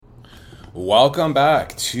Welcome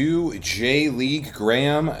back to J League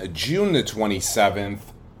Graham, June the 27th,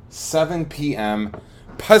 7 p.m.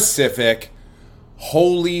 Pacific.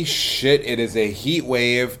 Holy shit, it is a heat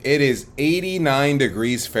wave. It is 89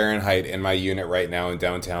 degrees Fahrenheit in my unit right now in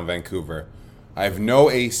downtown Vancouver. I have no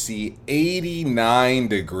AC, 89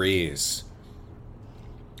 degrees.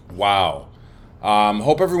 Wow.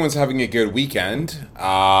 Hope everyone's having a good weekend.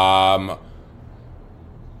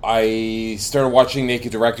 I started watching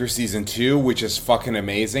Naked Director Season 2, which is fucking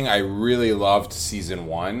amazing. I really loved Season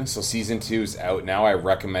 1. So Season 2 is out now. I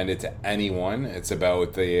recommend it to anyone. It's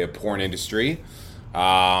about the porn industry.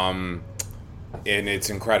 And it's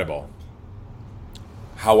incredible.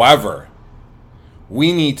 However,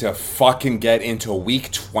 we need to fucking get into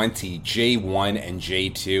Week 20, J1 and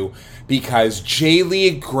J2, because J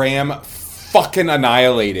League Graham fucking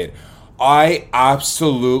annihilated. I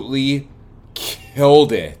absolutely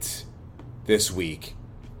killed it this week.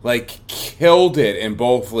 Like, killed it in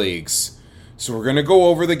both leagues. So we're going to go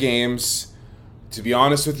over the games. To be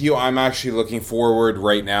honest with you, I'm actually looking forward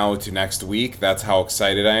right now to next week. That's how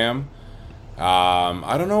excited I am.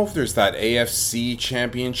 I don't know if there's that AFC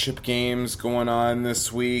Championship games going on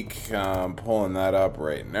this week. I'm pulling that up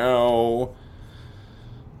right now.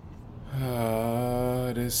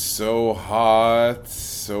 It is so hot.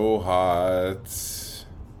 So hot.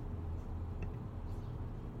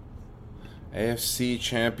 AFC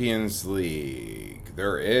Champions League.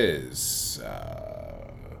 There is.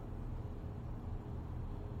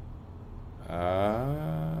 Yeah,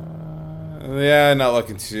 not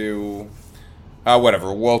looking too.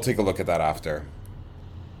 Whatever. We'll take a look at that after.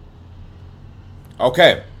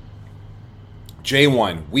 Okay.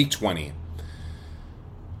 J1, Week 20.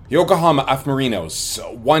 Yokohama F. Marinos,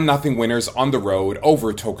 1-0 winners on the road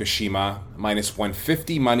over Tokushima. Minus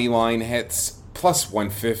 150 money line hits. Plus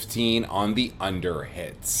 115 on the under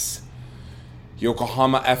hits.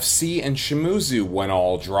 Yokohama FC and Shimizu went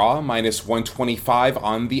all draw, minus 125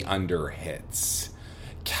 on the under hits.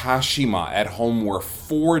 Kashima at home were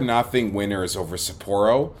 4-0 winners over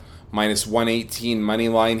Sapporo, minus 118 money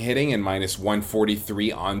line hitting and minus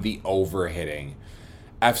 143 on the over hitting.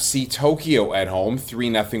 FC Tokyo at home,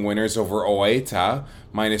 3-0 winners over Oita,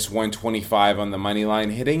 minus 125 on the money line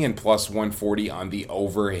hitting and plus 140 on the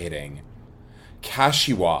over hitting.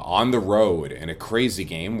 Kashiwa on the road in a crazy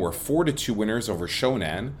game were 4-2 winners over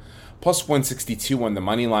Shonan, plus 162 on the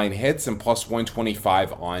money line hits and plus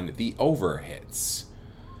 125 on the over hits.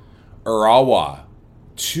 Urawa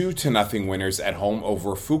 2-0 winners at home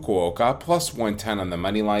over Fukuoka, plus 110 on the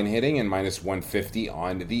money line hitting and minus 150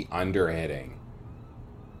 on the under hitting.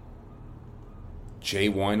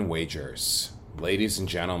 J1 wagers. Ladies and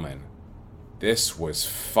gentlemen, this was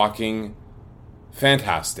fucking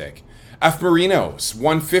fantastic. F. Marinos,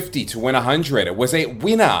 150 to win 100. It was a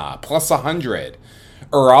winner, plus 100.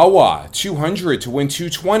 Urawa, 200 to win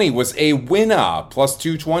 220, was a winner, plus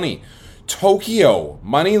 220. Tokyo,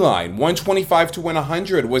 moneyline, 125 to win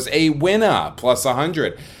 100, was a winner, plus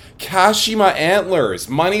 100. Kashima Antlers,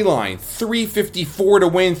 moneyline, 354 to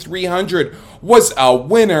win 300, was a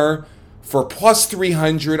winner for plus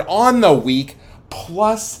 300 on the week,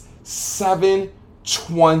 plus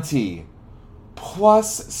 720.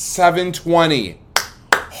 Plus 720.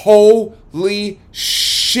 Holy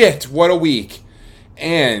shit, what a week.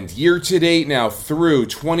 And year to date now, through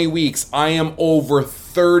 20 weeks, I am over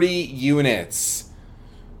 30 units.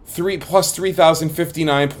 Plus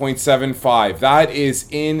 3,059.75. That is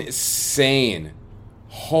insane.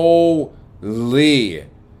 Holy.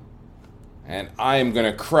 And I am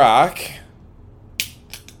going to crack.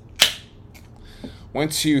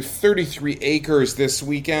 Went to 33 acres this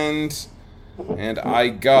weekend. And I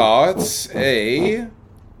got a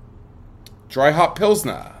Dry Hop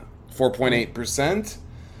Pilsner, 4.8%.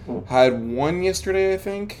 Had one yesterday, I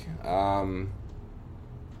think. I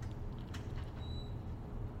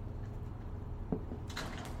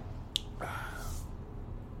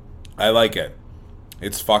like it.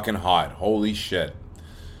 It's fucking hot. Holy shit.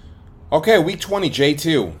 Okay, Week 20,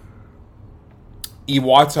 J2.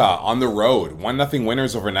 Iwata on the road, 1-0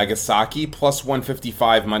 winners over Nagasaki, plus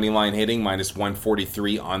 155 moneyline hitting, minus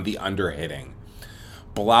 143 on the under hitting.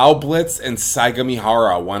 Blau Blitz and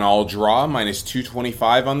Sagamihara won all draw, minus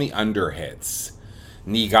 225 on the under hits.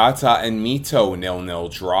 Niigata and Mito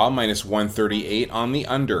 0-0 draw, minus 138 on the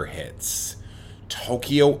under hits.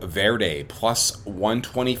 Tokyo Verde, plus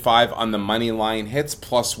 125 on the moneyline hits,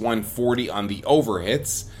 plus 140 on the over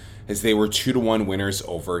hits, as they were 2-1 winners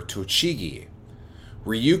over Tochigi.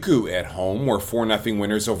 Ryukyu at home were 4-0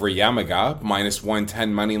 winners over Yamaga, minus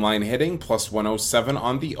 110 moneyline hitting, plus 107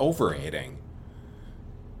 on the over hitting.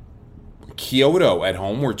 Kyoto at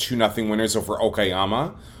home were 2-0 winners over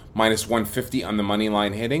Okayama. Minus 150 on the money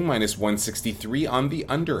line hitting, minus 163 on the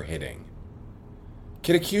under hitting.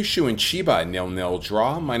 Kitakyushu and Chiba 0-0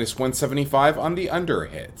 draw, minus 175 on the under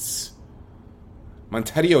hits.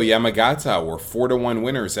 Montedio Yamagata were 4-1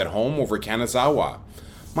 winners at home over Kanazawa.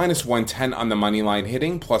 Minus 110 on the money line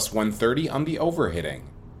hitting, plus 130 on the over hitting.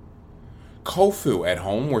 Kofu at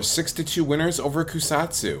home were 6-2 winners over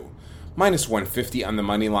Kusatsu. Minus 150 on the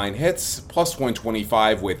money line hits, plus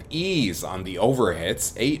 125 with ease on the over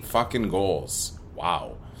hits. 8 fucking goals.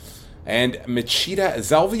 Wow. And Machida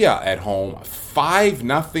Zelvia at home,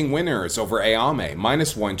 5-0 winners over Ayame.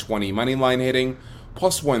 Minus 120 money line hitting,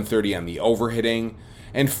 plus 130 on the over hitting.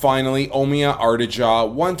 And finally, Omiya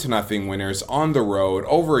Ardija, 1-0 winners on the road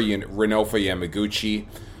over Renofa Yamaguchi.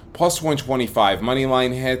 Plus 125 money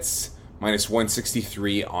line hits, minus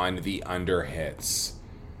 163 on the under hits.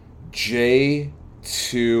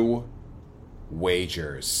 J2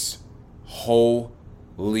 wagers.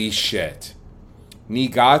 Holy shit.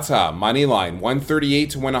 Niigata, moneyline, 138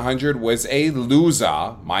 to win 100 was a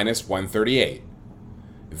loser, minus 138.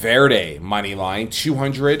 Verde, moneyline,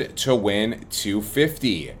 200 to win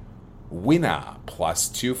 250. Winner, plus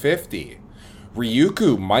 250.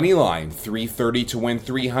 Ryukyu, moneyline, 330 to win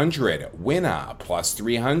 300. Winner, plus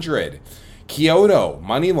 300. Kyoto,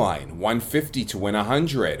 moneyline, 150 to win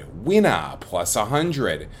 100. Winner, plus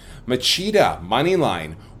 100. Machida,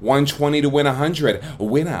 moneyline, 120 to win 100.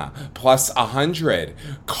 Winner, plus 100.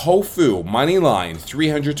 Kofu, moneyline,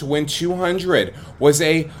 300 to win 200. Was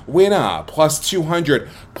a winner, plus 200.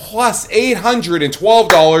 Plus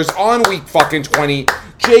 $812 on week fucking 20.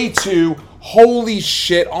 J2, holy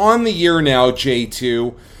shit, on the year now,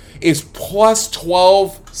 J2 is plus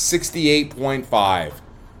 1268.5.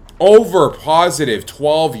 Over positive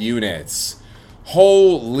 12 units.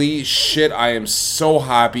 Holy shit, I am so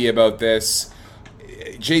happy about this.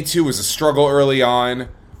 J2 was a struggle early on.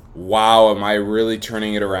 Wow, am I really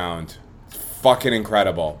turning it around. Fucking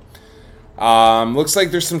incredible. Looks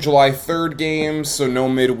like there's some July 3rd games, so no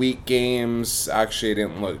midweek games. Actually, I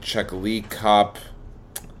didn't check League Cup.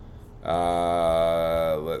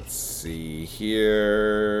 Let's see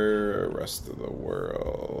here. Rest of the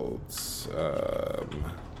world.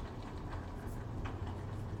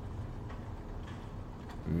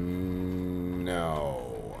 No.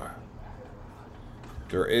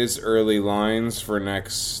 There is early lines for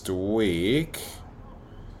next week,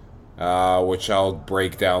 which I'll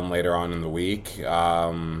break down later on in the week.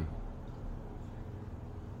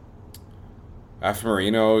 F.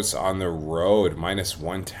 Marino's on the road, minus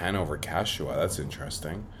 110 over Kashiwa. That's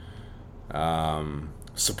interesting.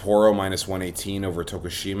 Sapporo, minus 118 over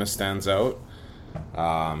Tokushima stands out.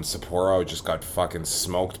 Sapporo just got fucking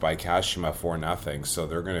smoked by Kashima 4-0, so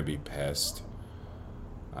they're going to be pissed.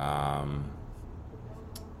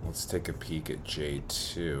 Let's take a peek at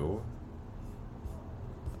J2.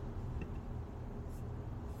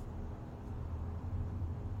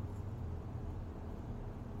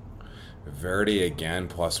 Verdi again,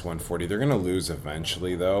 plus 140. They're going to lose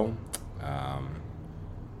eventually, though.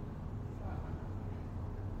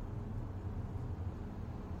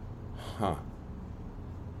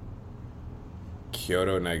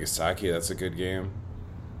 Kyoto Nagasaki, that's a good game.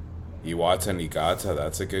 Iwata Niigata,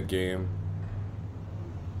 that's a good game.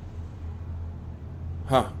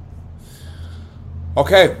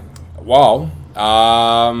 Okay, well,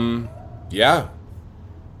 yeah.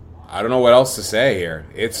 I don't know what else to say here.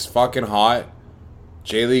 It's fucking hot.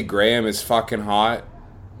 J. Lee Graham is fucking hot.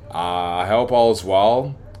 I hope all is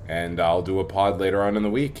well, and I'll do a pod later on in the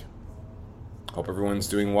week. Hope everyone's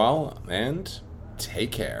doing well, and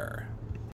take care.